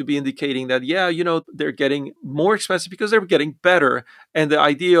seems to be indicating that, yeah, they're getting more expensive because they're getting better. And the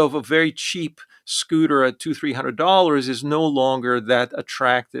idea of a very cheap scooter at $200-300 is no longer that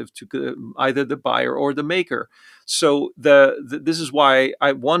attractive to either the buyer or the maker. So this is why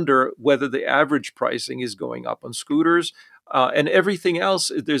I wonder whether the average pricing is going up on scooters. And everything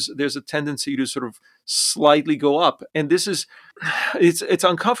else, there's a tendency to sort of slightly go up, and this is it's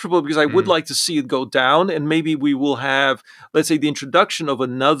uncomfortable because I would like to see it go down, and maybe we will have, let's say, the introduction of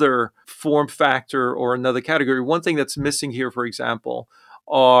another form factor or another category. One thing that's missing here, for example,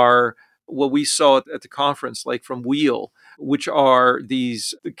 are what we saw at the conference, like from Wheel, which are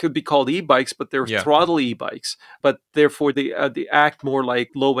these, it could be called e-bikes, but they're throttle e-bikes, but therefore they act more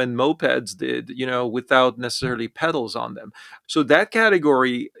like low-end mopeds did, without necessarily pedals on them. So that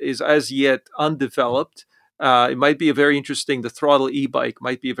category is as yet undeveloped. It might be the throttle e-bike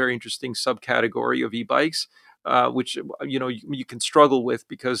might be a very interesting subcategory of e-bikes. Which you can struggle with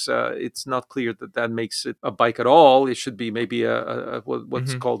because it's not clear that makes it a bike at all. It should be maybe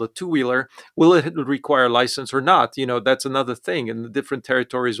what's called a two-wheeler. Will it require a license or not? That's another thing, and the different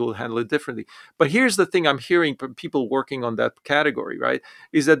territories will handle it differently. But here's the thing I'm hearing from people working on that category, right,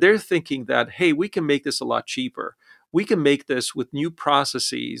 is that they're thinking that, hey, we can make this a lot cheaper. We can make this with new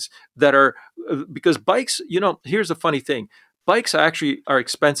processes that are because bikes, here's the funny thing. Bikes actually are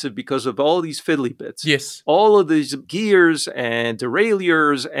expensive because of all these fiddly bits. Yes. All of these gears and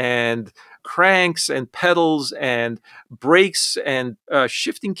derailleurs and cranks and pedals and brakes and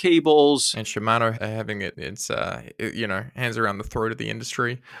shifting cables. And Shimano having its hands around the throat of the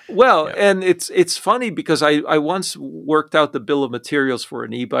industry. Well, and it's funny because I once worked out the bill of materials for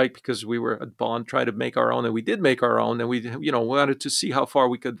an e-bike because we were at Bond trying to make our own, and we did make our own, and we wanted to see how far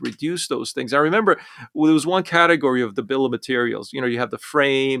we could reduce those things. I remember there was one category of the bill of materials. You have the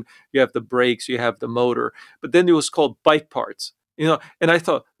frame, you have the brakes, you have the motor, but then it was called bike parts. And I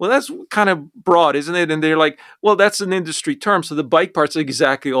thought, well, that's kind of broad, isn't it? And they're like, well, that's an industry term. So the bike parts are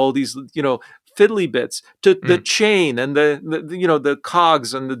exactly all these, fiddly bits to the chain and the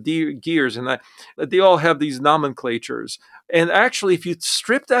cogs and the gears, and that they all have these nomenclatures. And actually, if you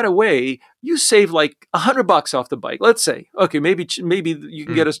strip that away, you save like $100 off the bike. Let's say, okay, maybe you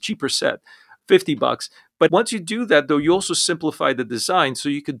can get a cheaper set, $50. But once you do that, though, you also simplify the design. So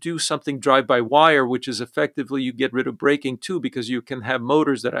you could do something drive-by-wire, which is effectively you get rid of braking too, because you can have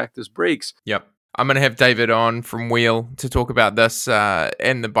motors that act as brakes. Yep. I'm going to have David on from Wheel to talk about this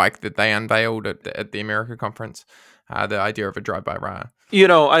and the bike that they unveiled at the America conference, the idea of a drive-by-wire.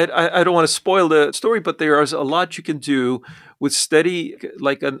 I don't want to spoil the story, but there is a lot you can do with steady,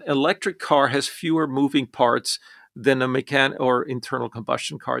 like an electric car has fewer moving parts than a mechanical or internal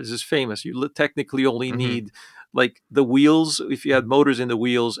combustion car. This is famous. You technically only need like the wheels, if you had motors in the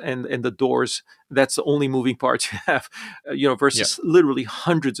wheels and the doors, that's the only moving parts you have, versus literally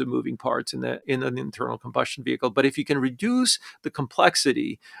hundreds of moving parts in an internal combustion vehicle. But if you can reduce the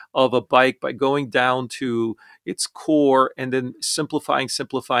complexity of a bike by going down to its core and then simplifying,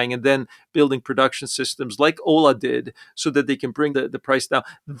 and then building production systems like Ola did so that they can bring the price down,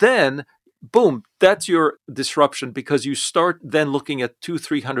 then boom, that's your disruption, because you start then looking at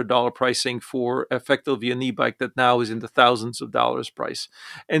 $200-300 pricing for effectively an e-bike that now is in the thousands of dollars price.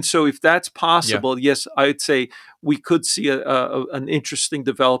 And so if that's possible, yes, I'd say we could see an interesting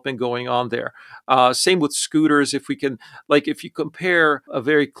development going on there. Same with scooters. If we can, like, if you compare a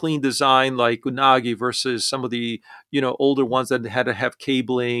very clean design like Unagi versus some of the, older ones that had to have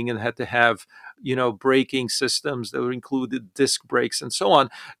cabling and had to have, braking systems that would include disc brakes and so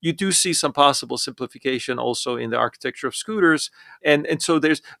on, you do see some possible simplification also in the architecture of scooters. And so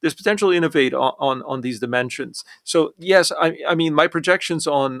there's potential to innovate on these dimensions. So yes, I mean, my projections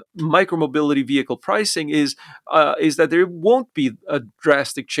on micromobility vehicle pricing is that there won't be a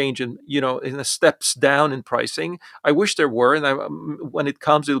drastic change in a steps down in pricing. I wish there were, and when it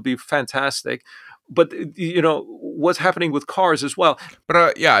comes, it'll be fantastic. But what's happening with cars as well.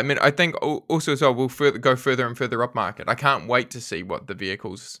 But I think also as well we'll go further and further up market. I can't wait to see what the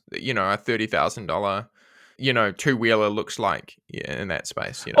vehicles, a $30,000, two-wheeler looks like in that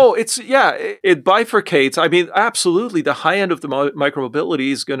space. Oh, it bifurcates. I mean, absolutely, the high end of the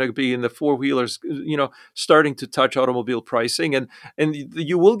micromobility is going to be in the four-wheelers, starting to touch automobile pricing, and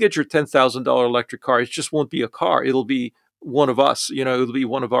you will get your $10,000 electric car. It just won't be a car. It'll be one of us, it'll be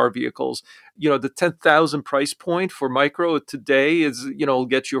one of our vehicles. The 10,000 price point for micro today is, it'll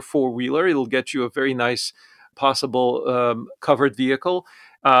get you a four-wheeler. It'll get you a very nice possible covered vehicle.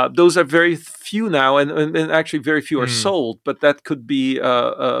 Those are very few now, and actually very few are sold, but that could be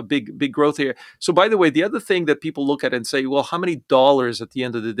a big growth here. So, by the way, the other thing that people look at and say, well, how many dollars at the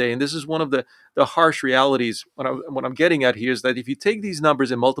end of the day? And this is one of the harsh realities. What I'm getting at here is that if you take these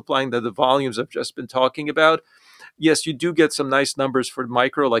numbers and multiplying the volumes I've just been talking about, yes, you do get some nice numbers for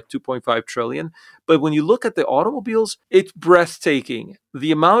micro, like 2.5 trillion. But when you look at the automobiles, it's breathtaking.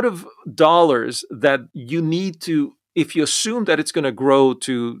 The amount of dollars that you need to, if you assume that it's going to grow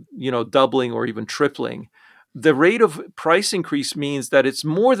to, doubling or even tripling, the rate of price increase means that it's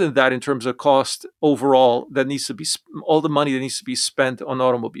more than that in terms of cost overall that needs to be all the money that needs to be spent on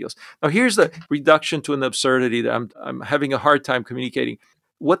automobiles. Now, here's the reduction to an absurdity that I'm having a hard time communicating.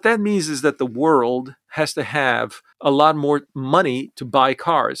 What that means is that the world has to have a lot more money to buy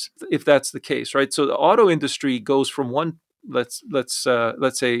cars, if that's the case, right? So the auto industry goes from let's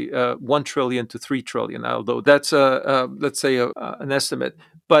say 1 trillion to 3 trillion, although that's let's say an estimate,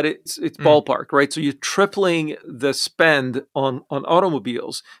 but it's ballpark, right? So you're tripling the spend on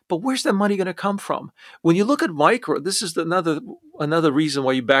automobiles, but where's that money going to come from? When you look at micro, this is another reason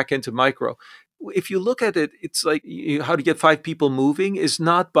why you back into micro. If you look at it, it's like how to get 5 people moving is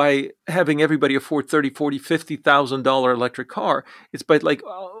not by having everybody afford $30,000, $40,000, $50,000 electric car. It's by like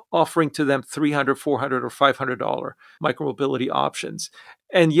offering to them $300, $400, or $500 micromobility options.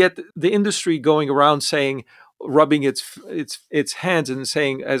 And yet the industry going around saying, rubbing its hands and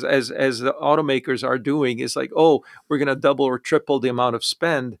saying, as the automakers are doing, is like, oh, we're going to double or triple the amount of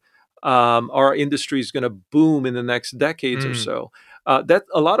spend. Our industry is going to boom in the next decades or so. That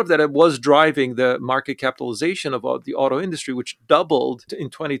a lot of that was driving the market capitalization of the auto industry, which doubled in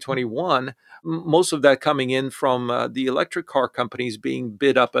 2021. Most of that coming in from the electric car companies being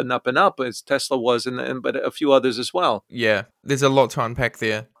bid up and up and up, as Tesla was, but a few others as well. Yeah, there's a lot to unpack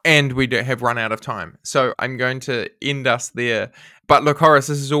there, and we have run out of time. So I'm going to end us there. But look, Horace,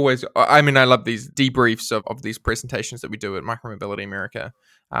 this is always, I love these debriefs of these presentations that we do at Micromobility America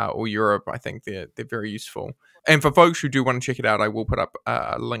or Europe. I think they're very useful. And for folks who do want to check it out, I will put up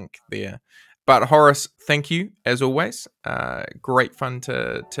a link there. But Horace, thank you, as always. Great fun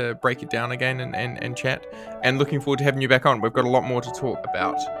to break it down again and chat. And looking forward to having you back on. We've got a lot more to talk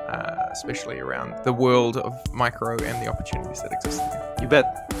about, especially around the world of micro and the opportunities that exist there. You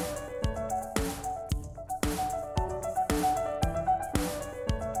bet.